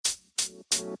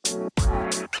Hey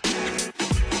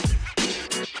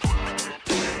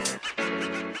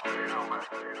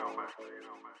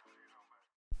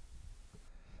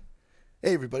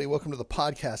everybody, welcome to the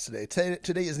podcast today.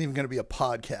 Today isn't even going to be a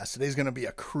podcast. Today's going to be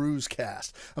a cruise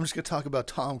cast. I'm just going to talk about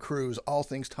Tom Cruise, all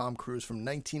things Tom Cruise from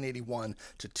 1981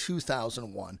 to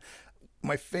 2001.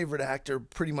 My favorite actor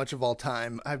pretty much of all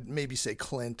time, I'd maybe say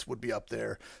Clint would be up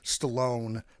there,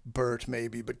 Stallone, Burt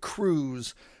maybe, but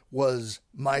Cruise was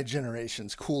my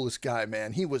generation's coolest guy,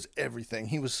 man. He was everything.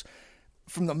 He was...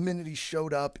 From the minute he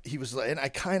showed up, he was like, and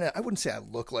I wouldn't say I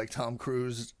look like Tom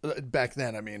Cruise back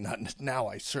then. I mean, not now.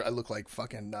 I look like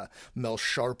fucking Mel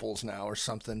Sharples now or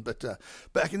something. But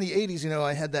back in the 80s,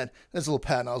 I had that, there's a little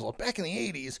pat nozzle. Back in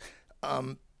the 80s,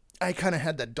 I kind of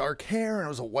had that dark hair, and I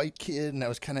was a white kid, and I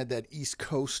was kind of that East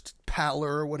Coast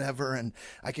pallor or whatever, and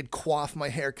I could coif my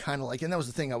hair kind of like, and that was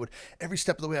the thing, every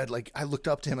step of the way, I looked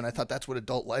up to him, and I thought that's what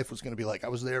adult life was going to be like. I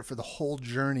was there for the whole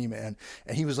journey, man,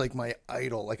 and he was like my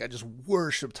idol. Like, I just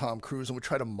worshiped Tom Cruise and would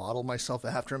try to model myself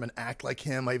after him and act like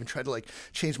him. I even tried to,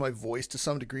 change my voice to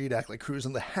some degree to act like Cruise,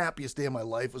 and the happiest day of my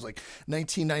life was,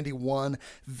 1991,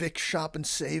 Vic Shop and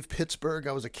Save, Pittsburgh.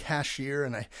 I was a cashier,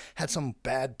 and I had some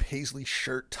bad paisley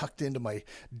shirt tucked into my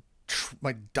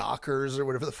Dockers or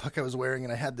whatever the fuck I was wearing,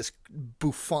 and I had this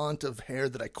bouffant of hair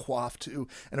that I coiffed to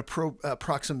an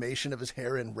approximation of his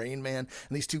hair in Rain Man,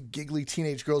 and these two giggly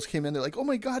teenage girls came in. They're like, oh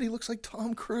my god, he looks like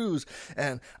Tom Cruise,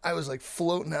 and I was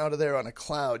floating out of there on a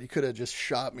cloud. You could have just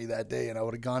shot me that day and I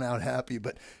would have gone out happy.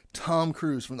 But Tom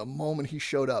Cruise, from the moment he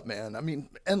showed up, man, I mean,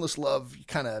 Endless Love,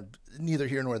 kind of neither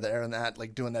here nor there in that,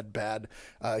 doing that bad.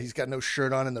 He's got no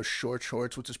shirt on and those short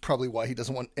shorts, which is probably why he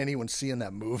doesn't want anyone seeing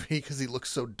that movie, because he looks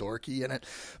so dorky in it.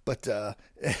 But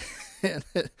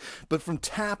but from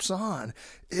Taps on,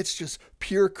 it's just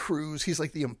pure Cruise. He's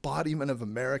like the embodiment of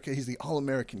America. He's the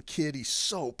all-American kid. He's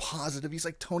so positive. He's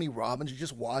like Tony Robbins. You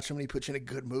just watch him and he puts you in a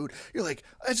good mood. You're like,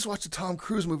 I just watched a Tom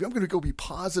Cruise movie. I'm going to go be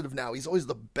positive now. He's always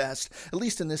the best, at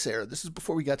least in this era. This is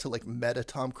before we got to meta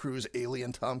Tom Cruise,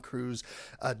 alien Tom Cruise,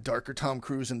 darker Tom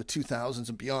Cruise in the 2000s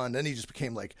and beyond. Then he just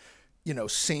became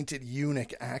sainted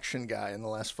eunuch action guy in the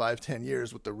last 5-10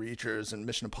 years with the Reachers and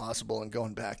Mission Impossible and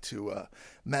going back to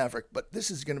Maverick. But this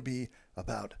is going to be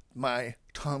about my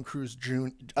Tom Cruise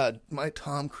journey.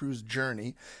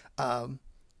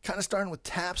 Kind of starting with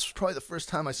Taps. Probably the first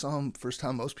time I saw him, first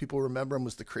time most people remember him,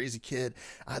 was The Crazy Kid.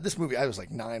 This movie, I was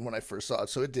 9 when I first saw it,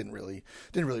 so it didn't really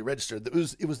register. It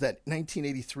was that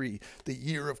 1983, the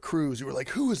year of Cruise. You were like,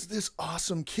 who is this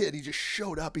awesome kid? He just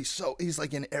showed up. He's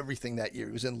in everything that year.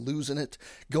 He was in Losing It,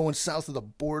 going south of the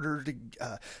border to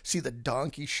see the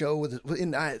Donkey Show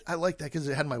and I like that because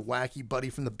it had my wacky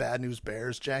buddy from the Bad News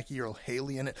Bears, Jackie Earle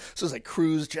Haley, in it. So it was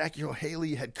Cruise, Jackie Earle Haley.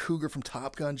 You had Cougar from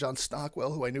Top Gun, John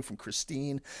Stockwell, who I knew from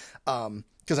Christine.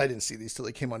 Because I didn't see these till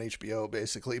they came on HBO,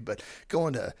 basically. But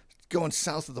going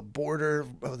south of the border,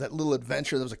 that little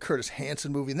adventure, there was a Curtis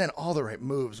Hanson movie, and then All the Right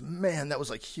Moves. Man, that was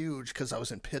huge because I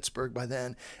was in Pittsburgh by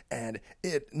then, and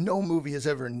no movie has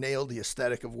ever nailed the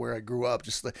aesthetic of where I grew up.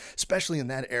 Just especially in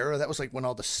that era, that was when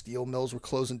all the steel mills were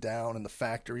closing down and the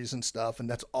factories and stuff, and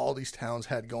that's all these towns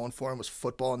had going for them was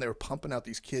football, and they were pumping out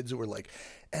these kids who were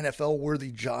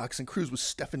NFL-worthy jocks, and Cruise was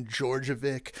Stefan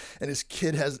Georgievic, and his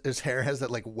hair has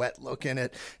that wet look in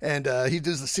it, and he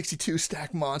does the 62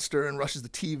 stack monster and rushes the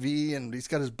TV, and he's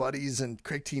got his buddies and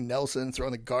Craig T. Nelson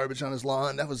throwing the garbage on his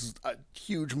lawn. That was a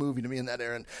huge movie to me in that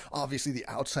era, and obviously The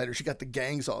Outsiders. You got the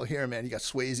gangs all here, man. You got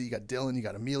Swayze, you got Dylan, you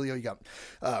got Emilio, you got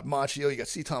Macchio, you got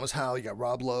C. Thomas Howell, you got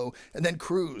Rob Lowe, and then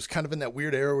Cruise, kind of in that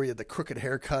weird era where he had the crooked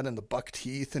haircut and the buck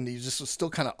teeth, and he just was still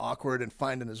kind of awkward and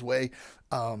finding his way.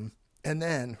 And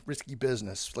then Risky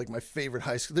Business, my favorite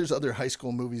high school. There's other high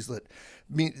school movies that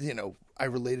I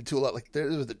related to a lot.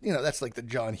 That's the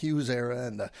John Hughes era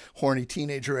and the horny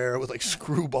teenager era with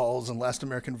Screwballs and Last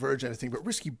American Virgin and everything. But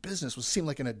Risky Business seemed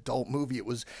like an adult movie. It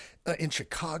was in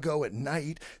Chicago at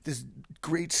night, this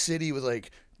great city with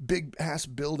big ass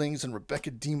buildings, and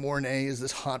Rebecca De Mornay is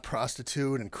this hot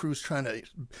prostitute, and Cruise trying to,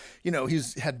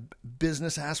 he's had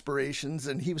business aspirations,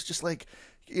 and he was just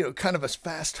kind of a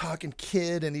fast talking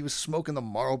kid, and he was smoking the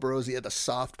Marlboros. He had the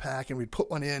soft pack, and we'd put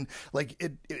one in.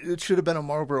 It should have been a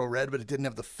Marlboro Red, but it didn't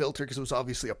have the filter because it was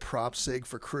obviously a prop cig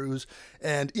for Cruise.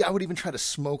 And yeah, I would even try to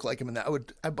smoke like him in that.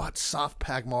 I bought soft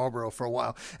pack Marlboro for a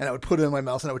while, and I would put it in my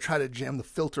mouth, and I would try to jam the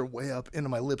filter way up into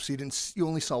my lips so you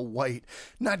only saw white.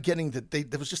 Not getting that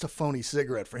that was just a phony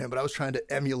cigarette for him, but I was trying to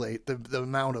emulate the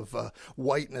amount of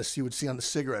whiteness you would see on the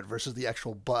cigarette versus the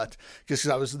actual butt, because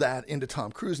I was that into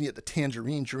Tom Cruise, and he had the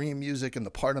Tangerine Dream music and the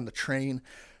part on the train.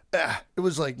 It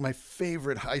was like my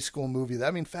favorite high school movie.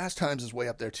 I mean, Fast Times is way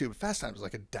up there too, but Fast Times is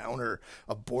like a downer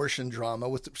abortion drama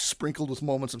with sprinkled with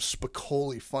moments of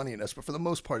Spicoli funniness. But for the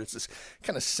most part, it's this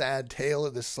kind of sad tale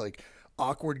of this like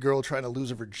awkward girl trying to lose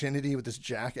her virginity with this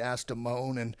jackass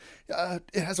Damone, and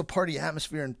it has a party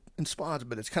atmosphere in spots,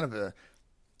 but it's kind of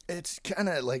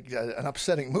like an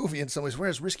upsetting movie in some ways,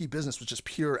 whereas Risky Business was just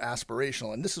pure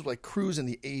aspirational. And this is like Cruise in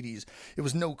the 80s. It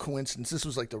was no coincidence. This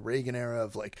was like the Reagan era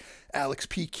of like Alex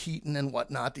P. Keaton and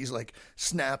whatnot, these like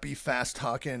snappy,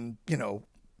 fast-talking,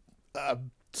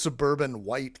 suburban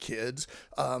white kids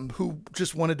who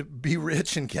just wanted to be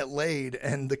rich and get laid.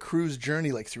 And the Cruise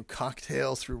journey, like through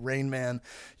Cocktail, through Rain Man,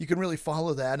 you can really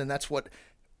follow that. And that's what,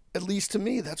 at least to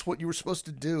me, that's what you were supposed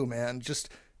to do, man. Just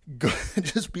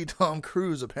be Tom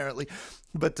Cruise, apparently.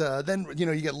 But then,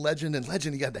 you get Legend, and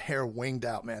Legend, he got the hair winged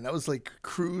out, man. That was like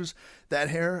Cruise, that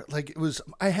hair. Like, it was,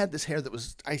 I had this hair that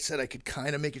was, I said I could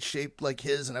kind of make it shaped like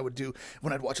his, and I would do,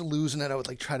 when I'd watch a Losing It, I would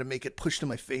like try to make it push to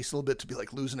my face a little bit to be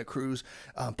like Losing It Cruise.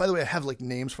 By the way, I have like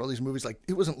names for all these movies. Like,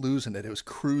 it wasn't Losing It, it was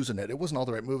Cruising It. It wasn't All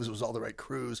the Right Moves, it was All the Right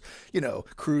Cruise.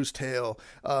 Cruise Tail,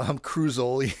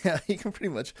 Cruisole. Yeah, he can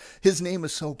pretty much, his name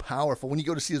is so powerful. When you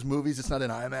go to see his movies, it's not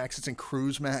in IMAX, it's in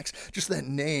Cruise Max. Just that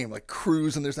name, like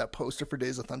Cruise, and there's that poster for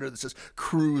Days of Thunder that says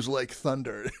Cruise like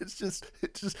thunder. It's just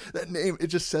that name, it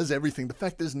just says everything. The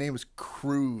fact that his name is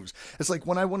Cruise. It's like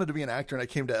when I wanted to be an actor and I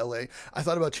came to LA, I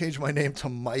thought about changing my name to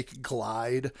Mike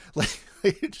Glide. Like,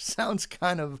 it just sounds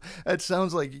it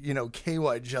sounds like,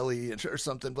 KY jelly or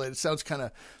something, but it sounds kind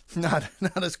of not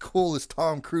as cool as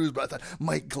Tom Cruise. But I thought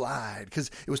Mike Glide,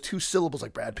 because it was 2 syllables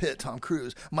like Brad Pitt, Tom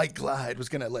Cruise. Mike Glide was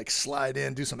going to like slide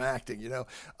in, do some acting,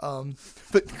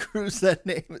 But Cruise, that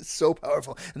name is so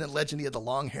powerful. And then Legend, he had the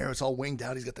long hair, it's all winged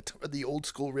out. He's got the old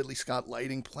school Ridley Scott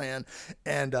lighting plan.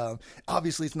 And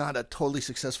obviously it's not a totally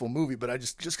successful movie, but I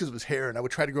just because of his hair, and I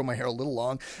would try to grow my hair a little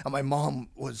long. And my mom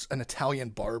was an Italian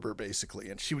barber, basically,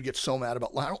 and she would get so mad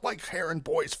about, I don't like hair in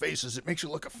boys' faces, it makes you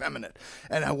look effeminate.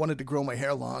 And I wanted to grow my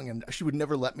hair long, and she would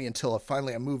never let me until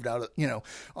finally I moved out,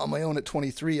 on my own at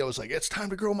 23. I was like, it's time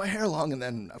to grow my hair long. And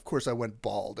then, of course, I went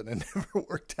bald, and it never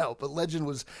worked out. But Legend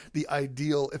was the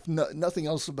ideal. If nothing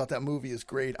else about that movie is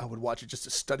great, I would watch it just to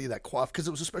study that coif, because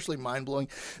it was especially mind-blowing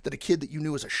that a kid that you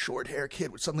knew as a short hair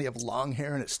kid would suddenly have long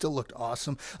hair and it still looked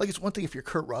awesome. Like, it's one thing if you're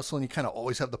Kurt Russell and you kind of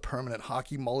always have the permanent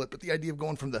hockey mullet, but the idea of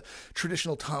going from the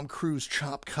traditional Tom Cruise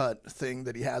chop cut thing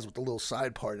that he has with the little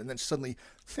side part, and then suddenly,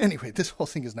 anyway, this whole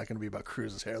thing is not going to be about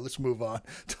Cruise's hair. Let's move on.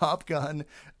 Top Gun.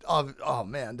 Oh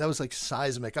man, that was like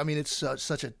seismic. I mean, it's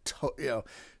such an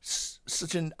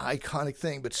iconic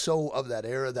thing, but so of that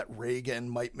era, that Reagan,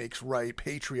 Might Makes Right,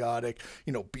 patriotic,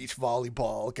 beach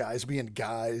volleyball, guys being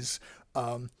guys.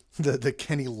 The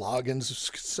Kenny Loggins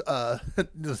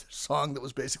the song that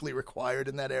was basically required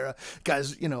in that era.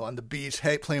 Guys, on the beach,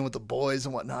 hey, playing with the boys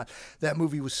and whatnot. That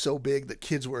movie was so big that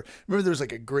kids were... Remember there was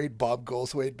like a great Bob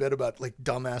Goldthwait bit about like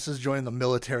dumbasses joining the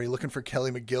military looking for Kelly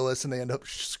McGillis, and they end up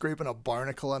scraping a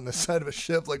barnacle on the side of a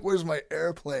ship. Like, where's my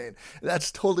airplane?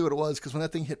 That's totally what it was, because when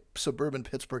that thing hit suburban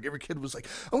Pittsburgh, every kid was like,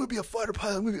 I'm going to be a fighter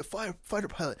pilot. I'm going to be a fighter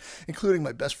pilot, including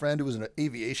my best friend who was an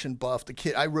aviation buff. The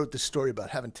kid, I wrote this story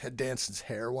about having Ted Danson's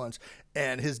hair once,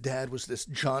 and his dad was this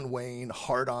John Wayne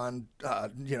hard-on,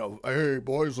 hey,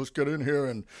 boys, let's get in here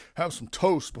and have some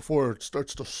toast before it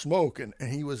starts to smoke. And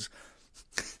he was...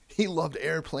 He loved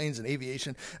airplanes and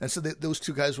aviation, and so those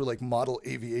two guys were like model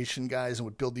aviation guys and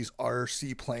would build these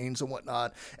RC planes and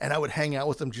whatnot, and I would hang out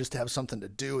with them just to have something to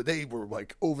do. They were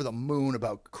like over the moon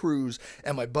about Cruise,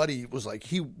 and my buddy was like,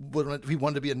 he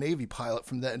wanted to be a Navy pilot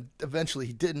from then. Eventually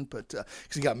he didn't, but because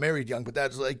he got married young, but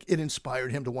that's like, it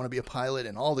inspired him to want to be a pilot.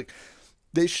 And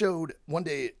they showed one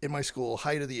day in my school,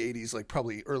 height of the 80s, like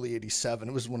probably early 87.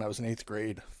 It was when I was in 8th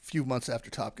grade, a few months after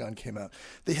Top Gun came out.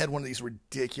 They had one of these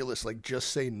ridiculous, like,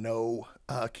 just say no.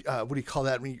 What do you call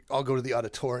that? When you all go to the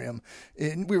auditorium.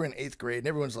 And we were in 8th grade, and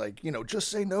everyone's like, just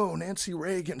say no, Nancy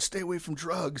Reagan, stay away from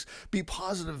drugs, be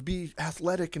positive, be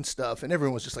athletic and stuff. And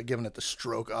everyone was just like giving it the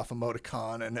stroke off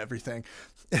emoticon and everything.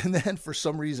 And then for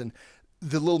some reason,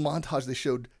 the little montage they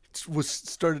showed was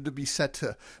started to be set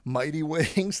to Mighty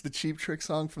Wings, the Cheap Trick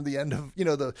song from the end of,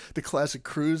 the classic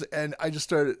Cruise. And I just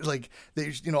started, like,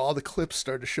 all the clips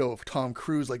started to show of Tom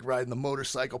Cruise, like, riding the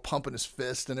motorcycle, pumping his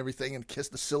fist and everything, and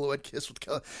the silhouette kiss with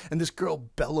Kelly. And this girl,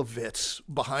 Belovitz,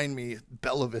 behind me,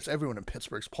 everyone in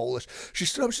Pittsburgh's Polish, she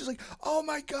stood up, she's like, oh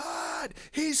my God,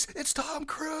 it's Tom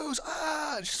Cruise,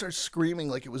 and she started screaming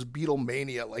like it was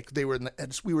Beatlemania, like we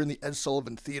were in the Ed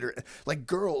Sullivan Theater. Like,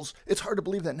 girls, it's hard to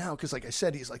believe that now, because like I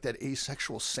said, he's like that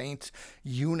asexual saint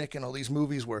eunuch in all these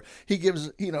movies where he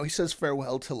gives, he says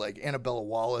farewell to like Annabella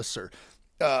Wallace or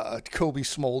Kobe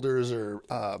Smulders or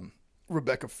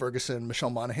Rebecca Ferguson, Michelle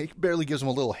Monaghan, barely gives him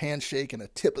a little handshake and a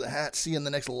tip of the hat. See you in the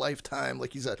next lifetime.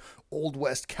 Like he's an old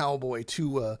West cowboy,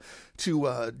 too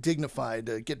dignified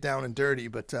to get down and dirty.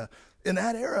 But in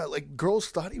that era, like girls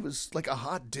thought he was like a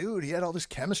hot dude. He had all this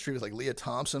chemistry with like Leah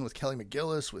Thompson, with Kelly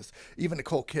McGillis, with even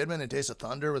Nicole Kidman in Days of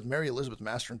Thunder, with Mary Elizabeth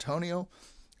Mastrantonio.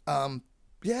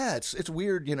 Yeah, it's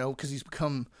weird, you know, because he's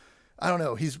become. I don't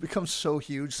know. He's become so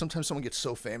huge. Sometimes someone gets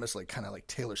so famous, like kind of like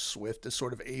Taylor Swift is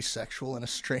sort of asexual in a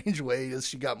strange way as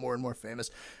she got more and more famous.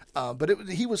 But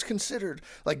he was considered,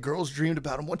 like girls dreamed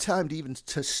about him. One time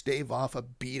to stave off a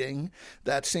beating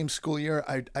that same school year,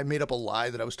 I made up a lie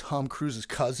that I was Tom Cruise's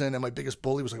cousin. And my biggest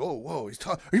bully was like, oh, whoa,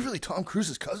 are you really Tom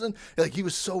Cruise's cousin? Like he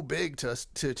was so big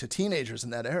to teenagers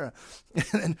in that era.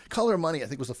 And Color of Money, I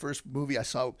think was the first movie I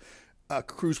saw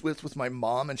Cruise with my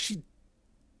mom. And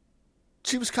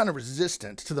she was kind of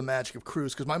resistant to the magic of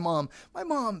Cruise because my mom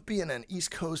being an East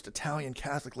Coast Italian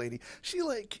Catholic lady, she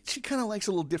kind of likes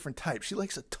a little different type. She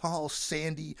likes a tall,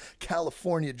 sandy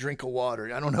California drink of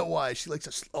water. I don't know why. She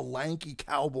likes a lanky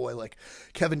cowboy like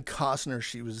Kevin Costner.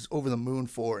 She was over the moon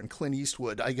for, and Clint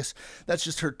Eastwood. I guess that's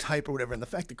just her type or whatever. And the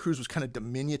fact that Cruise was kind of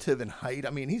diminutive in height.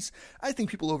 I mean, I think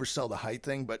people oversell the height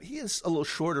thing, but he is a little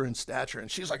shorter in stature.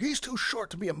 And she's like, he's too short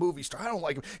to be a movie star. I don't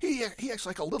like him. He acts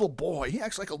like a little boy. He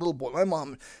acts like a little boy. My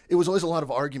mom, it was always a lot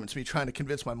of arguments, me trying to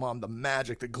convince my mom the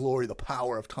magic, the glory, the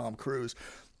power of Tom Cruise.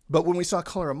 But when we saw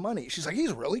Color of Money, she's like,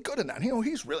 he's really good in that. You know,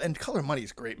 he's really, and Color of Money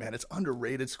is great, man. It's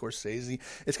underrated Scorsese.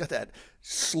 It's got that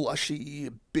slushy,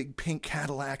 big pink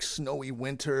Cadillac, snowy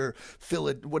winter,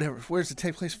 whatever. Where does it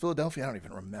take place? Philadelphia? I don't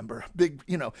even remember. Big,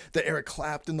 you know, the Eric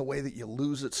Clapton, the way that you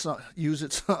use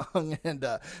it song, and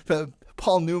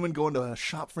Paul Newman going to a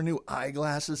shop for new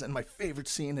eyeglasses. And my favorite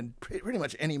scene in pretty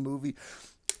much any movie,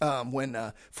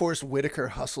 when Forrest Whitaker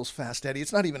hustles Fast Eddie.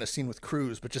 It's not even a scene with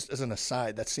Cruise, but just as an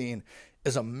aside, that scene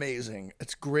is amazing.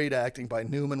 It's great acting by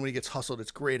Newman when he gets hustled.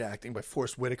 It's great acting by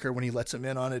Forrest Whitaker when he lets him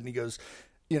in on it, and he goes,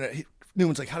 you know,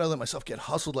 Newman's like, how do I let myself get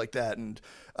hustled like that? And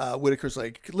Whitaker's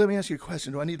like, let me ask you a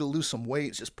question. Do I need to lose some weight?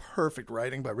 It's just perfect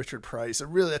writing by Richard Price.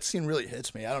 That scene really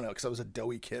hits me. I don't know, because I was a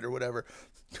doughy kid or whatever.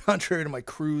 Contrary to my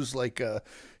Cruise like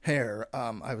hair,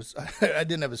 I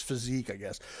didn't have his physique, I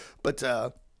guess,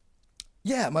 but.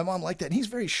 Yeah, my mom liked that. And he's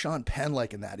very Sean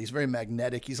Penn-like in that. He's very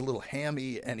magnetic. He's a little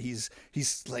hammy, and he's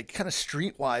like kind of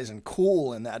streetwise and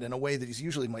cool in that, in a way that he's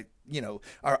usually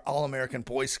our all-American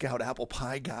Boy Scout apple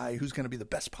pie guy who's going to be the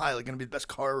best pilot, going to be the best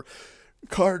car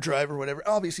driver, whatever.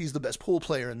 Obviously, he's the best pool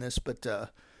player in this, but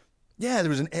yeah, there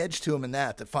was an edge to him in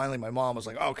that finally my mom was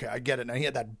like, okay, I get it. Now he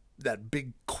had that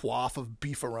big coif of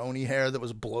beefaroni hair that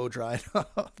was blow dried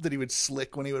that he would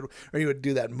slick he would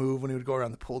do that move when he would go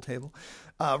around the pool table.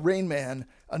 Rain Man,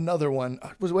 another one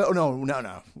was, well,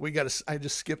 no. I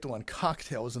just skipped one.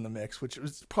 Cocktail was in the mix, which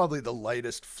was probably the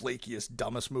lightest, flakiest,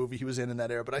 dumbest movie he was in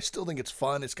that era, but I still think it's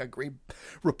fun. It's got great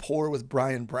rapport with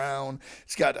Brian Brown.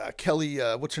 It's got Kelly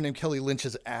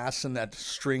Lynch's ass in that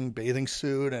string bathing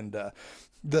suit, and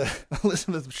the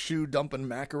Elizabeth Shue dumping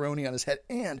macaroni on his head.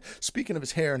 And speaking of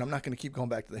his hair, and I'm not going to keep going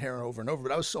back to the hair over and over,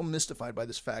 but I was so mystified by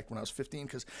this fact when I was 15,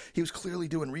 because he was clearly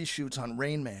doing reshoots on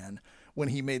Rain Man when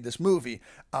he made this movie,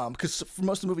 because for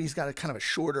most of the movie he's got a kind of a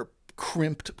shorter,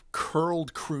 crimped,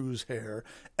 curled Cruise hair,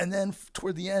 and then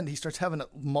toward the end he starts having a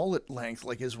mullet length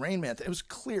like his Rain Man. It was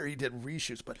clear he did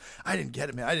reshoots, but I didn't get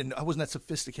it, man. I wasn't that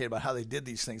sophisticated about how they did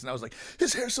these things, and I was like,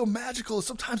 his hair's so magical,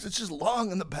 sometimes it's just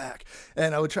long in the back,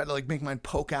 and I would try to like make mine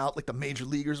poke out like the major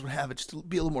leaguers would have it, just to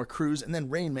be a little more Cruise. And then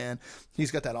Rain Man,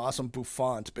 he's got that awesome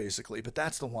bouffant basically, but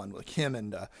that's the one, like him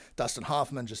and Dustin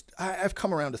Hoffman. I've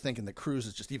come around to thinking that Cruise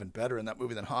is just even better in that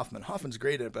movie than Hoffman. Hoffman's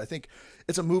great at it, but I think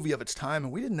it's a movie of its time,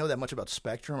 and we didn't know that much about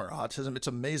spectrum or autism. It's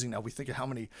amazing now. We think of how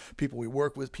many people we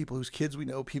work with, people whose kids we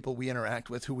know, people we interact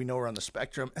with who we know are on the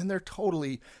spectrum, and they're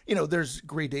totally, there's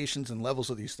gradations and levels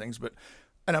of these things,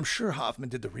 and I'm sure Hoffman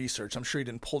did the research. I'm sure he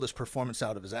didn't pull this performance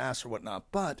out of his ass or whatnot,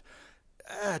 but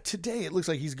today it looks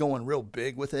like he's going real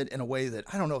big with it in a way that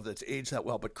I don't know if that's aged that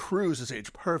well, but Cruise has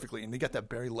aged perfectly, and they got that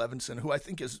Barry Levinson, who I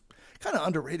think is kind of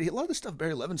underrated. A lot of the stuff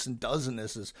Barry Levinson does in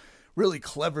this is really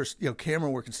clever, camera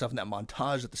work and stuff in that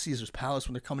montage at the Caesar's Palace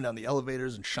when they're coming down the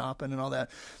elevators and shopping and all that,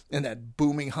 and that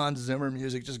booming Hans Zimmer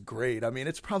music, just great. I mean,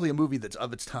 it's probably a movie that's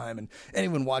of its time, and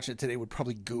anyone watching it today would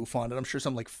probably goof on it. I'm sure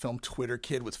some like film Twitter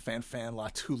kid with Fan La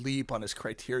Tulipe on his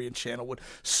Criterion channel would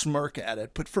smirk at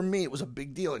it, but for me it was a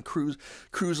big deal, and Cruise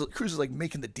is like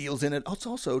making the deals in it. It's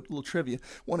also, a little trivia,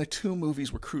 one of two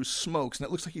movies where Cruise smokes, and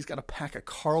it looks like he's got a pack of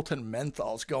Carlton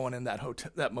menthols going in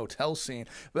that motel scene.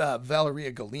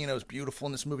 Valeria Golino is beautiful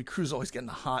in this movie. Cruise always getting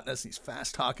the hotness. He's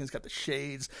fast talking. He's got the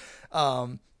shades.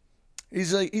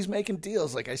 He's making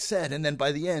deals, like I said, and then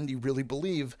by the end, you really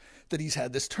believe that he's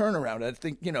had this turnaround. I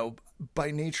think,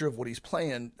 by nature of what he's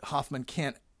playing, Hoffman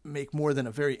can't make more than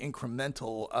a very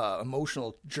incremental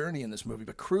emotional journey in this movie,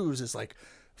 but Cruise is like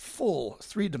full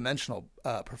three-dimensional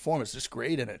performance, just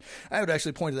great in it. I would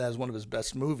actually point to that as one of his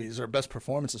best movies, or best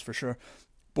performances for sure.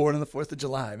 Born on the 4th of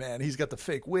July, man. He's got the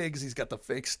fake wigs. He's got the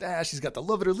fake stash. He's got the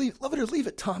love it or leave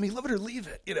it, Tommy. Love it or leave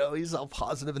it. He's all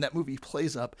positive, and that movie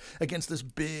plays up against this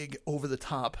big,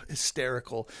 over-the-top,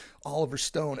 hysterical Oliver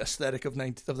Stone aesthetic of the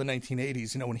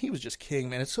 1980s, when he was just king,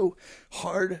 man. It's so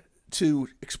hard to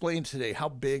explain today how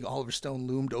big Oliver Stone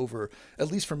loomed over, at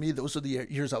least for me, those are the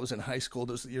years I was in high school,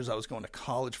 those are the years I was going to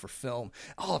college for film.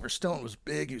 Oliver Stone was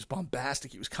big, he was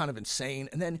bombastic, he was kind of insane,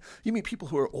 and then you meet people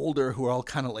who are older, who are all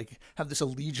kind of like, have this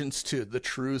allegiance to the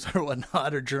truth or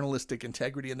whatnot, or journalistic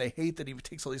integrity, and they hate that he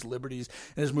takes all these liberties,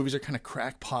 and his movies are kind of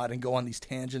crackpot and go on these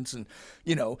tangents, and,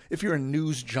 if you're a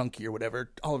news junkie or whatever,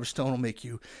 Oliver Stone will make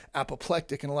you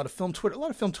apoplectic, and a lot of film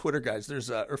Twitter guys,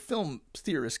 or film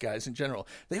theorist guys in general,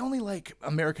 they only like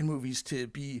American movies to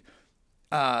be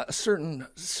a certain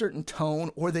tone,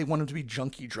 or they want them to be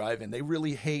junkie drive-in. They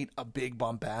really hate a big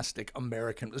bombastic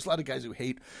American. There's a lot of guys who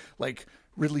hate like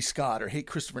Ridley Scott, or hate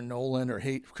Christopher Nolan, or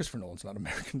hate Christopher Nolan's not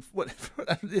American.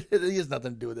 Whatever. He has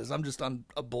nothing to do with this. I'm just on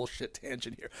a bullshit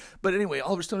tangent here. But anyway,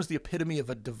 Oliver Stone is the epitome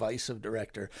of a divisive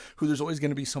director who there's always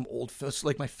going to be some old,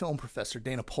 like my film professor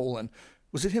Dana Poland.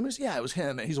 Was it him? Yeah, it was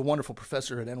him. And he's a wonderful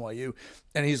professor at NYU.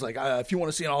 And he's like, if you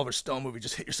want to see an Oliver Stone movie,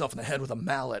 just hit yourself in the head with a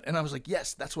mallet. And I was like,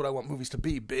 yes, that's what I want movies to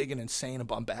be. Big and insane and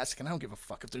bombastic. And I don't give a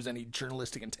fuck if there's any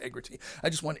journalistic integrity. I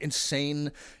just want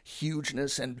insane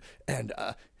hugeness and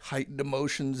heightened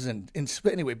emotions. And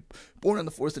anyway, Born on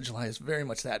the 4th of July is very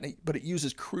much that. But it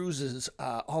uses Cruise's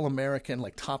all-American,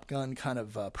 like Top Gun kind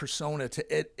of persona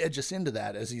to edge us into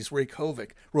that as he's Roy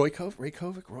Kovic.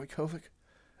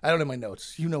 I don't have my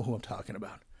notes. You know who I'm talking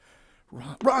about.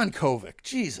 Ron Kovic.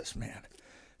 Jesus, man.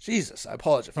 Jesus, I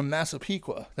apologize. From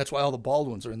Massapequa. That's why all the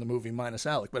Baldwins are in the movie minus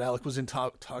Alec. But Alec was in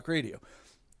talk radio.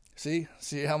 See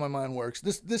how my mind works.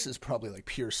 This is probably like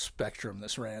pure spectrum,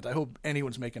 this rant. I hope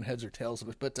anyone's making heads or tails of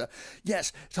it. But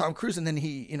yes, Tom Cruise, and then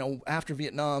he, after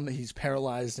Vietnam, he's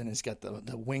paralyzed and he's got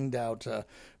the winged out,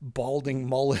 balding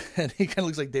mullet, and he kind of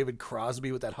looks like David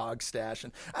Crosby with that hog stash.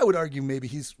 And I would argue maybe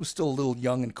he was still a little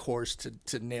young and coarse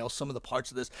to nail some of the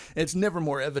parts of this. And it's never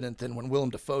more evident than when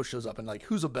Willem Dafoe shows up, and like,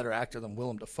 who's a better actor than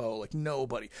Willem Dafoe? Like,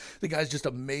 nobody. The guy's just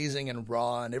amazing and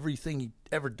raw, and everything he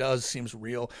ever does seems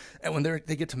real. And when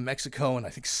they get to Mexico, and I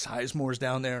think Sizemore's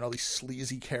down there, and all these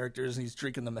sleazy characters, and he's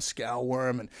drinking the mezcal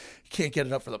worm, and he can't get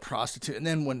it up for the prostitute. And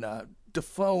then when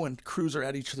Dafoe and Cruise are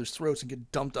at each other's throats and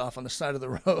get dumped off on the side of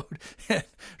the road, and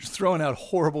just throwing out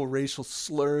horrible racial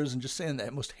slurs and just saying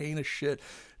that most heinous shit.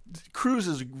 Cruise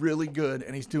is really good,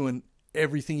 and he's doing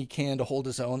everything he can to hold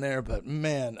his own there. But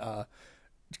man,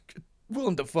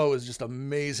 Willem Dafoe is just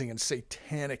amazing and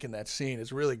satanic in that scene.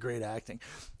 It's really great acting.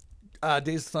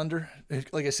 Days of Thunder,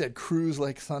 like I said, Cruise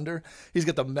like thunder. He's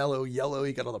got the mellow yellow.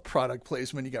 You got all the product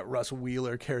placement. You got Russ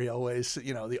Wheeler, Carrie Elways,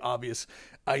 the obvious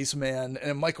Iceman,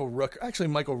 and Michael Rooker. Actually,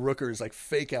 Michael Rooker is like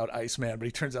fake out Iceman, but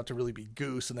he turns out to really be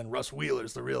Goose. And then Russ Wheeler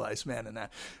is the real Iceman in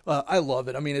that. I love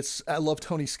it. I mean, I love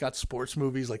Tony Scott sports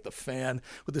movies like The Fan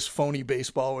with this phony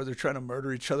baseball where they're trying to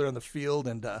murder each other on the field,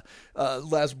 and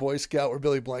Last Boy Scout where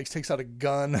Billy Blanks takes out a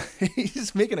gun.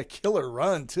 He's making a killer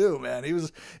run too, man. He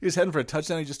was heading for a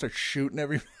touchdown. He just starts shooting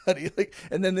everybody.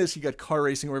 And then you got car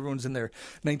racing where everyone's in their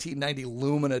 1990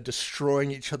 Lumina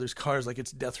destroying each other's cars like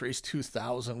it's Death Race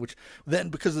 2000, which then,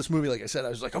 because of this movie, like I said, I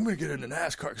was like, I'm going to get into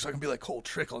NASCAR because I can be like Cole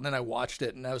Trickle. And then I watched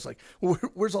it and I was like,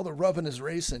 where's all the rubbing his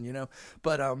racing,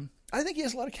 But I think he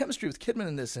has a lot of chemistry with Kidman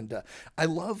in this. And I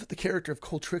love the character of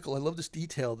Cole Trickle. I love this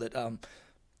detail that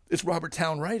it's Robert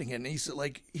Towne writing it, and he's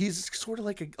sort of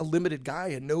like a limited guy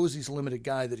and knows he's a limited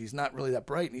guy, that he's not really that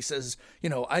bright. And he says,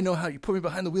 I know how you put me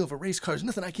behind the wheel of a race car. There's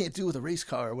nothing I can't do with a race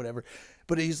car or whatever.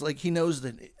 But he's like, he knows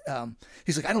that,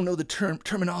 he's like, I don't know the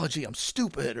terminology. I'm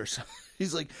stupid or something.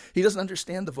 He's like, he doesn't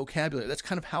understand the vocabulary. That's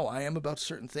kind of how I am about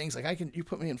certain things. Like, you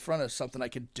put me in front of something, I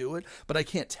can do it, but I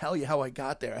can't tell you how I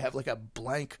got there. I have like a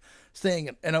blank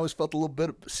thing. And I always felt a little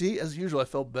bit, as usual, I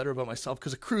felt better about myself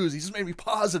because of Cruise. He just made me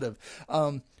positive.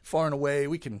 Far and away,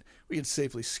 we can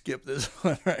safely skip this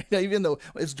one, right? Even though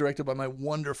it's directed by my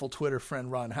wonderful Twitter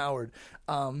friend Ron Howard.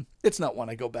 It's not one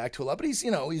I go back to a lot, but he's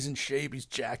in shape, he's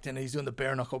jacked in it, he's doing the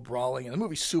bare knuckle brawling, and the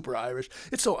movie's super Irish.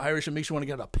 It's so Irish it makes you want to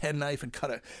get out a penknife and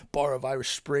cut a bar of Irish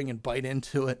Spring and bite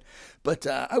into it. But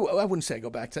I wouldn't say I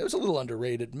go back to it. It was a little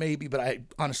underrated, maybe, but I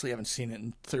honestly haven't seen it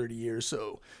in 30 years,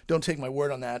 so don't take my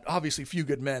word on that. Obviously, Few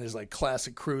Good Men is like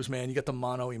classic Cruise, man. You got the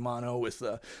mano a mano with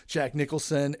Jack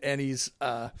Nicholson, and he's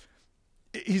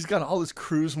he's got all his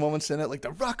Cruise moments in it, like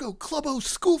the Rocco Clubbo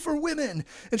School for Women,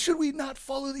 and should we not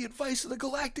follow the advice of the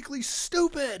galactically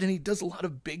stupid? And he does a lot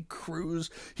of big Cruise.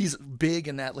 He's big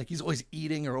in that, like he's always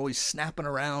eating or always snapping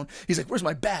around. He's like, where's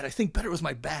my bat? I think better was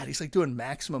my bat. He's like doing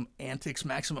maximum antics,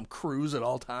 maximum Cruise at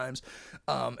all times.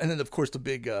 And then of course the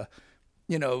big,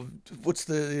 what's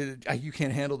the, you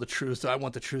can't handle the truth, so I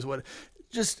want the truth. What?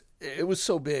 Just, it was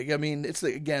so big. I mean, it's,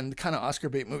 again, the kind of Oscar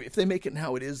bait movie. If they make it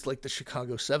now, it is like the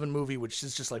Chicago 7 movie, which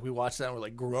is just like we watched that and we're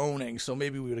like groaning, so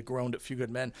maybe we would have groaned at Few Good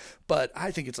Men. But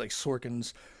I think it's like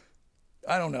Sorkin's,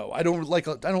 I don't know. I don't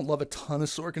love a ton of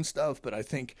Sorkin stuff, but I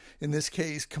think in this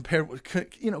case, combined with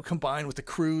the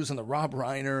Cruise and the Rob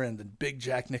Reiner and the big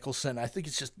Jack Nicholson, I think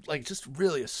it's just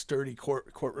really a sturdy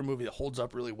courtroom movie that holds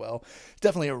up really well.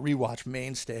 Definitely a rewatch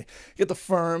mainstay. You got The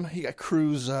Firm, you got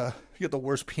Cruise, you got the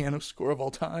worst piano score of all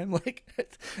time. Like,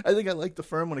 I think I liked The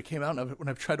Firm when it came out, and when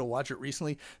I've tried to watch it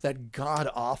recently, that god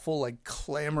awful, like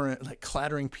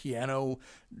clattering piano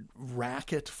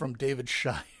racket from David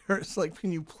Shire. It's like,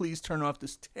 can you please turn off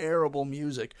this terrible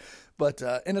music? But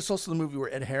and it's also the movie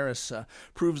where Ed Harris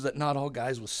proves that not all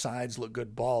guys with sides look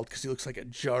good bald, because he looks like a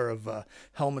jar of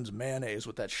Hellman's mayonnaise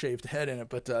with that shaved head in it.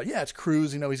 But yeah, it's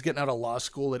Cruise. He's getting out of law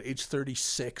school at age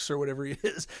 36 or whatever he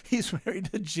is. He's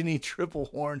married to Ginny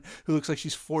Triplehorn, who looks like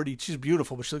she's 40. She's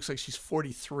beautiful, but she looks like she's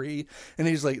 43. And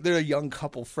he's like, they're a young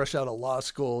couple fresh out of law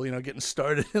school, getting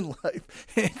started in life.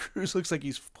 And Cruise looks like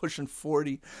he's pushing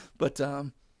 40. But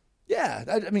yeah,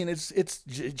 I mean, it's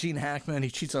Gene Hackman. He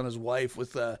cheats on his wife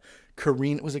with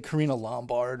Karina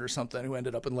Lombard or something, who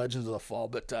ended up in Legends of the Fall.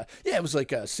 But yeah, it was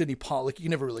like Sidney Pollack. You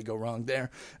never really go wrong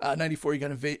there. 94, you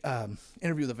got Interview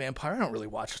with the Vampire. I don't really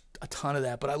watch a ton of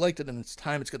that, but I liked it in its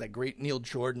time. It's got that great Neil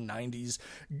Jordan 90s.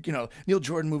 Neil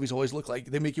Jordan movies always look like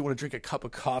they make you want to drink a cup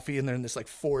of coffee, and they're in this like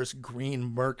forest green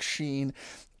murk sheen.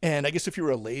 And I guess if you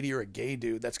were a lady or a gay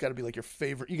dude, that's got to be like your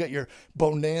favorite. You got your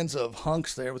bonanza of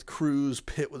hunks there with Cruise,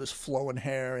 Pitt with his flowing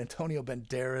hair, Antonio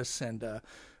Banderas,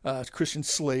 and Christian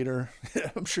Slater.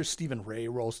 I'm sure Stephen Ray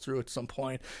rolls through at some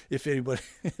point if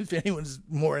anyone's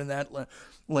more in that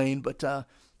lane. But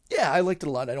yeah, I liked it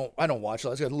a lot. I don't watch it.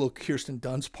 It's got a little Kirsten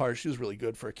Dunst part. She was really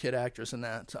good for a kid actress in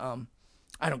that.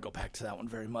 I don't go back to that one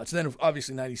very much. And then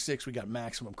obviously 96, we got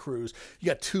Maximum Cruise. You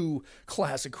got two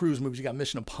classic Cruise movies. You got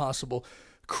Mission Impossible,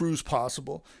 Cruise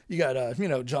Possible. You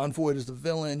got John Voight as the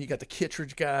villain. You got the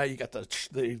Kittredge guy. You got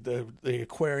the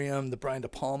aquarium, the Brian De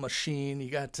Palma Sheen. You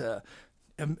got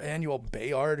Emmanuel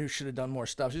Bayard, who should have done more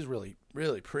stuff. She's really,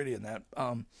 really pretty in that.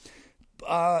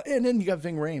 And then you got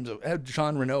Ving Rhames,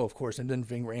 Jean Reno, of course, and then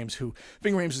Ving Rhames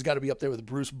has got to be up there with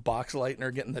Bruce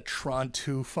Boxleitner getting the Tron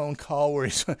 2 phone call where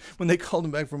when they called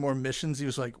him back for more missions, he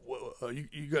was like,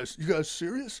 you guys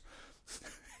serious?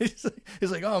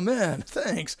 He's like, oh man,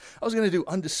 thanks. I was going to do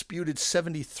Undisputed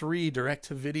 73 direct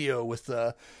to video with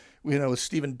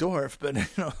Steven Dorff,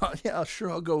 but yeah,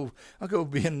 sure, I'll go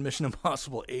be in Mission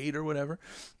Impossible 8 or whatever.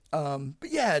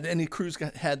 But yeah, and Cruise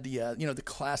had the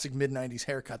classic mid-90s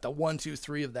haircut. The 1, 2,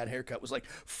 3 of that haircut was like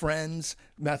Friends,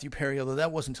 Matthew Perry, although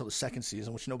that wasn't until the second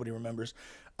season, which nobody remembers.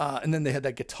 And then they had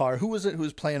that guitar. Who was it who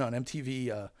was playing on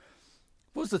MTV?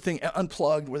 What was the thing,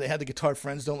 Unplugged, where they had the guitar,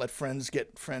 Friends don't let friends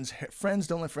get friends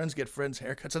don't let friends get friends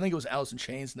haircuts? I think it was Alice in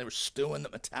Chains, and they were stewing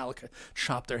that Metallica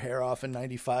chopped their hair off in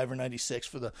 95 or 96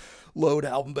 for the Load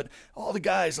album. But all the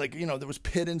guys, there was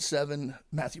Pitt in 7,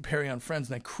 Matthew Perry on Friends,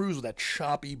 and then Cruise with that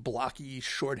choppy, blocky,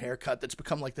 short haircut that's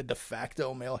become like the de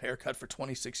facto male haircut for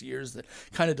 26 years that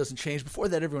kind of doesn't change. Before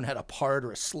that, everyone had a part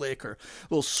or a slick or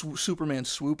a little Superman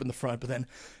swoop in the front, but then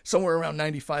somewhere around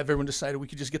 95, everyone decided we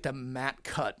could just get that matte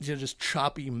cut, just choppy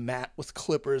matte with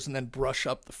clippers, and then brush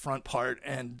up the front part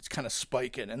and kind of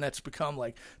spike it. And that's become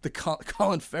like the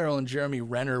Colin Farrell and Jeremy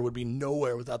Renner would be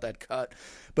nowhere without that cut.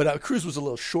 But Cruise was a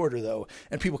little shorter though,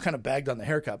 and people kind of bagged on the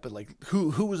haircut. But like,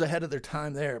 who was ahead of their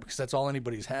time there? Because that's all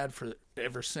anybody's had for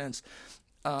ever since.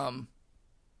 Yeah,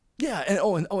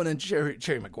 and then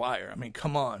Jerry Maguire. I mean,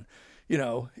 come on.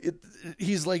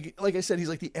 He's like I said, he's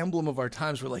like the emblem of our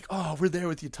times. We're like, oh, we're there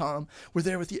with you, Tom. We're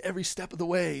there with you every step of the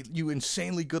way. You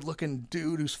insanely good-looking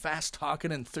dude who's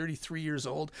fast-talking and 33 years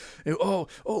old. And,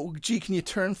 gee, can you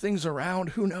turn things around?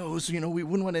 Who knows? We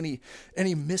wouldn't want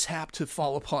any mishap to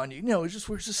fall upon you. We're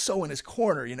just so in his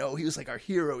corner. He was like our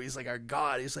hero. He's like our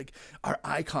god. He's like our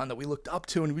icon that we looked up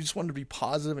to, and we just wanted to be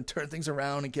positive and turn things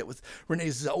around and get with Renee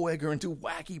Zellweger and do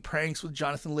wacky pranks with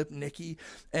Jonathan Lipnicki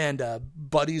and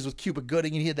buddies with Cuba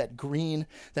Gooding. And he had that green,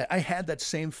 that I had that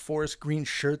same forest green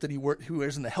shirt that he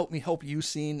wears in the Help Me Help You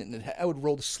scene, and I would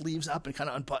roll the sleeves up and kind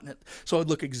of unbutton it so I would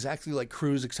look exactly like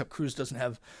Cruise, except Cruise doesn't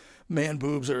have man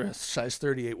boobs or a size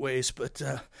 38 waist. But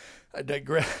I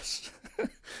digress.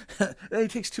 Then he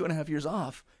takes 2.5 years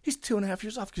off. He's 2.5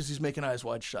 years off because he's making Eyes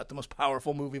Wide Shut, the most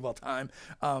powerful movie of all time.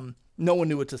 No one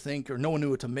knew what to think, or no one knew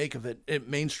what to make of it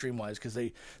mainstream wise, because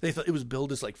they thought it was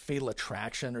billed as like Fatal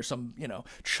Attraction or some,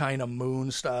 China Moon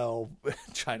style.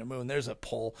 China Moon, there's a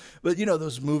pull. But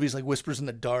those movies like Whispers in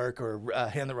the Dark or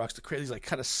Hand That Rocks the Cradle, these like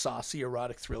kind of saucy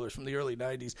erotic thrillers from the early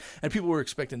 90s, and people were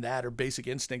expecting that or Basic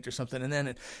Instinct or something, and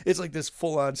then it's like this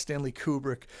full on Stanley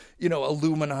Kubrick,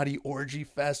 Illuminati orgy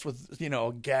fest with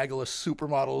a gaggle of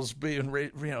supermodels being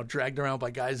dragged around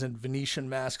by guys in Venetian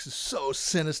masks. It's so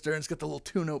sinister, and it's got the little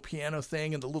two-note piano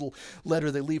thing and the little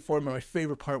letter they leave for him. And my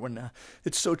favorite part when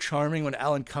it's so charming when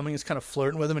Alan Cumming is kind of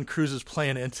flirting with him and Cruise is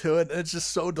playing into it. And it's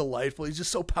just so delightful. He's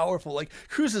just so powerful. Like,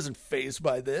 Cruise isn't fazed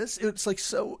by this.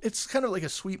 It's kind of like a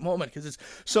sweet moment because it's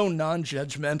so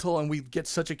non-judgmental, and we get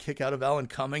such a kick out of Alan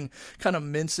Cumming kind of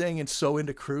mincing and so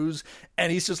into Cruise, and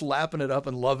he's just lapping it up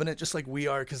and loving it just like we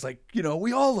are, because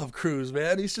we all love Cruise,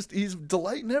 man. He's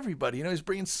delighting everybody. He's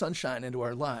bringing sunshine into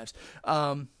our lives.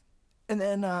 And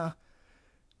then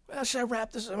should I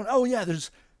wrap this up? Oh yeah,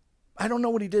 I don't know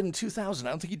what he did in 2000. I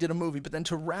don't think he did a movie, but then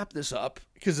to wrap this up,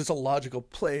 because it's a logical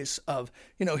place of,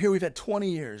 here we've had 20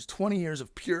 years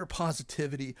of pure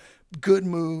positivity, good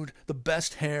mood, the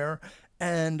best hair,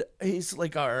 and he's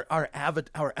like our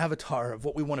avatar of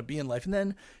what we want to be in life. And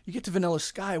then you get to Vanilla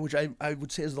Sky, which I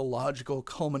would say is the logical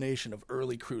culmination of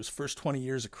early Cruise, first 20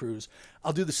 years of Cruise.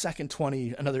 I'll do the second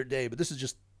 20 another day, but this is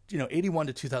just, 81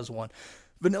 to 2001.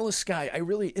 Vanilla Sky,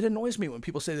 it annoys me when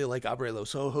people say they like Abre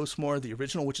Los Ojos more, the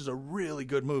original, which is a really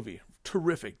good movie.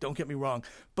 Terrific, don't get me wrong.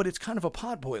 But it's kind of a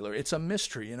potboiler. It's a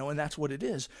mystery, and that's what it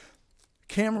is.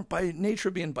 Cameron, by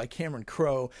nature being by Cameron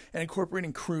Crowe and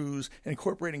incorporating Cruise and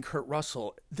incorporating Kurt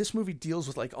Russell, this movie deals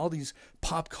with like all these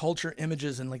pop culture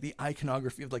images and like the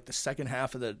iconography of like the second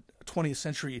half of the 20th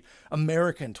century,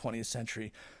 American 20th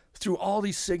century, through all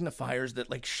these signifiers that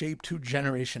like shaped who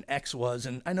Generation X was.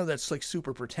 And I know that's like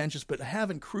super pretentious, but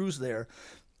having Cruise there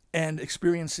and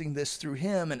experiencing this through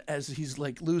him, and as he's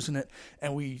like losing it,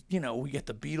 and we get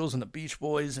the Beatles and the Beach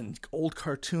Boys and old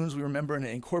cartoons we remember, and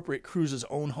incorporate Cruise's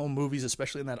own home movies,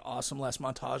 especially in that awesome last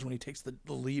montage when he takes the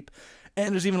leap.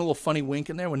 And there's even a little funny wink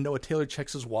in there when Noah Taylor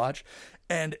checks his watch.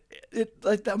 And it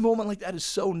like that moment like that is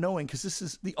so knowing, because this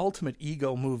is the ultimate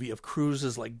ego movie of Cruise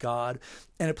as like God.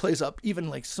 And it plays up even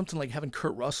like something like having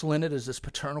Kurt Russell in it as this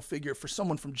paternal figure for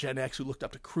someone from Gen X who looked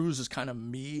up to Cruise as kind of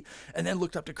me, and then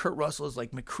looked up to Kurt Russell as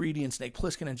like McCready and Snake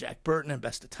Plissken and Jack Burton and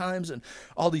Best of Times, and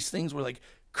all these things where like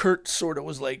Kurt sort of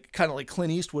was like kind of like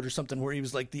Clint Eastwood or something, where he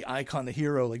was like the icon, the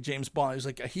hero, like James Bond. He was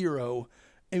like a hero.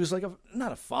 He was like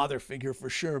not a father figure for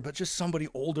sure, but just somebody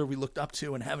older we looked up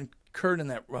to, and having Kurt in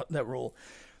that role.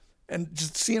 And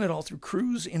just seeing it all through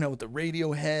Cruise, with the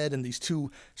Radiohead and these two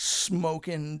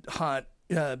smoking hot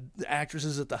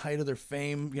actresses at the height of their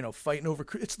fame, fighting over.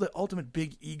 It's the ultimate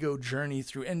big ego journey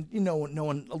through, and knowing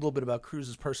a little bit about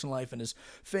Cruise's personal life and his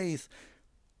faith.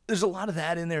 There's a lot of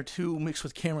that in there too, mixed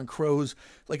with Cameron Crowe's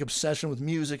like obsession with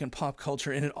music and pop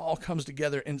culture, and it all comes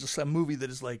together in just a movie that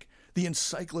is like the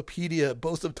encyclopedia,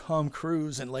 both of Tom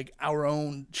Cruise and like our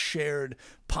own shared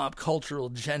pop cultural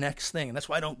Gen X thing. And that's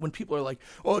why when people are like,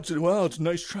 oh, it's a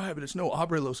nice try, but it's no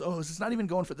Abre Los Ojos, it's not even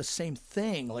going for the same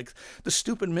thing. Like the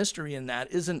stupid mystery in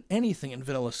that isn't anything in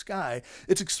Vanilla Sky.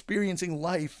 It's experiencing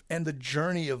life and the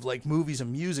journey of like movies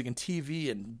and music and TV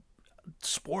and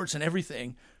sports and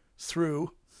everything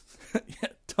through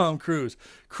Tom Cruise.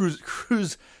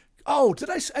 Cruise. Oh, did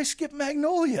I skip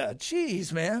Magnolia?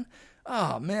 Jeez, man.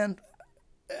 Oh, man.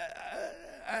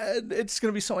 It's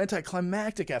going to be so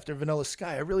anticlimactic after Vanilla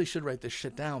Sky. I really should write this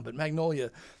shit down, but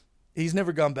Magnolia, he's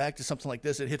never gone back to something like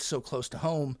this. It hits so close to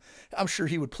home. I'm sure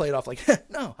he would play it off like,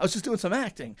 no, I was just doing some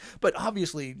acting. But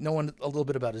obviously, knowing a little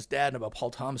bit about his dad and about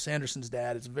Paul Thomas Anderson's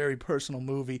dad, it's a very personal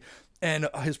movie. And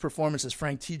his performance as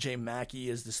Frank T.J. Mackey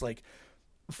is this like,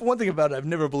 for one thing about it, I've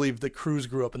never believed that Cruise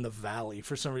grew up in the Valley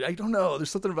for some reason. I don't know.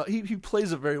 There's something about he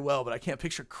plays it very well, but I can't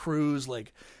picture Cruise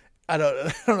like I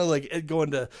don't know, like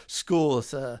going to school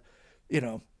with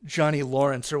Johnny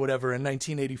Lawrence or whatever in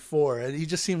 1984. And he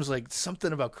just seems like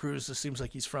something about Cruise just seems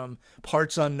like he's from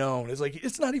parts unknown. It's like,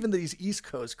 it's not even that he's East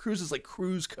Coast. Cruise is like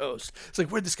Cruise Coast. It's like,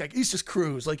 where'd this guy, he's just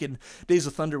Cruise. Like in Days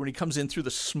of Thunder when he comes in through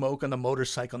the smoke on the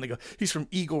motorcycle and they go, he's from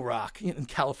Eagle Rock in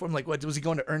California. Like, what, was he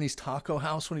going to Ernie's Taco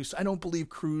House when he was, I don't believe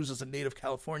Cruise is a native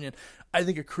Californian. I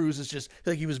think a Cruise is just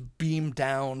like he was beamed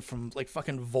down from like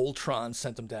fucking Voltron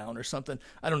sent him down or something.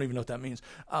 I don't even know what that means.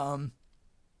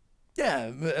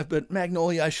 Yeah, but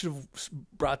Magnolia, I should have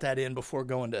brought that in before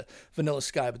going to Vanilla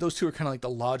Sky. But those two are kind of like the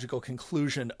logical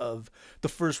conclusion of the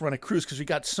first run of Cruise because we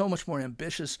got so much more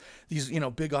ambitious. These,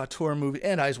 big auteur movie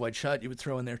and Eyes Wide Shut, you would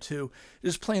throw in there too.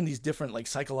 Just playing these different like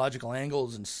psychological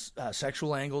angles and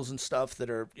sexual angles and stuff that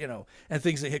are, and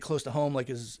things that hit close to home, like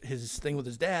his thing with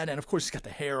his dad. And of course, he's got the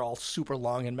hair all super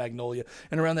long in Magnolia.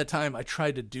 And around that time, I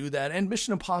tried to do that. And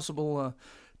Mission Impossible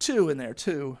 2 in there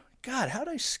too. God, how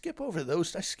did I skip over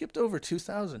those? I skipped over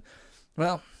 2000.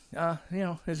 Well,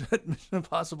 Mission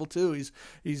Impossible 2.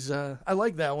 He's I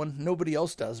like that one. Nobody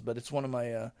else does, but it's one of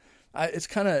my. It's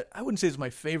kind of, I wouldn't say it's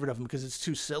my favorite of them because it's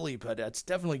too silly, but it's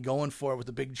definitely going for it with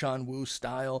the big John Woo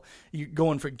style. You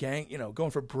going for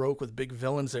going for broke with big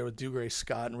villains there with Dougray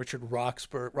Scott and Richard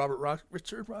Roxburgh,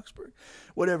 Richard Roxburgh,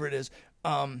 whatever it is.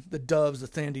 The Doves, the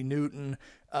Thandie Newton.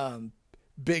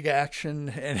 Big action,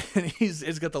 and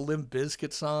he's got the Limp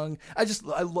Bizkit song.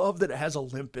 I love that it has a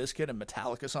Limp Bizkit and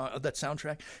Metallica song, that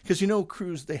soundtrack, because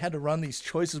Cruise, they had to run these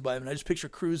choices by him, and I just picture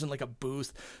Cruise in like a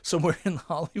booth somewhere in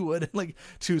Hollywood in like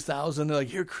 2000. They're like,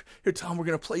 here Tom, we're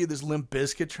gonna play you this Limp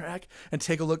Bizkit track, and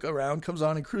Take a Look Around comes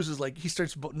on, and Cruise is like, he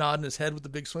starts nodding his head with the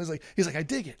big swing. He's like, I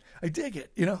dig it,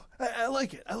 I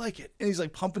like it, and he's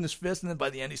like pumping his fist, and then by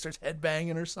the end he starts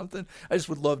headbanging or something. I just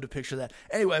would love to picture that.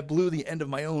 Anyway, I blew the end of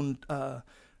my own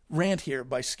rant here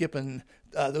by skipping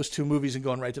those two movies and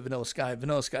going right to Vanilla Sky.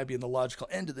 Vanilla Sky being the logical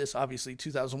end of this, obviously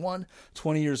 2001,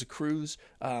 20 years of Cruise.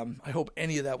 I hope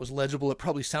any of that was legible. It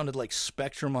probably sounded like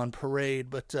Spectrum on Parade,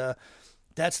 but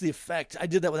that's the effect. I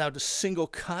did that without a single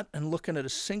cut and looking at a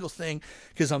single thing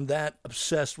because I'm that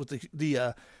obsessed with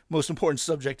the most important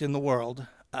subject in the world,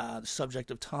 the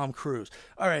subject of Tom Cruise.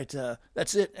 All right,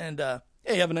 that's it, and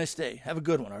hey, have a nice day. Have a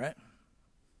good one, all right?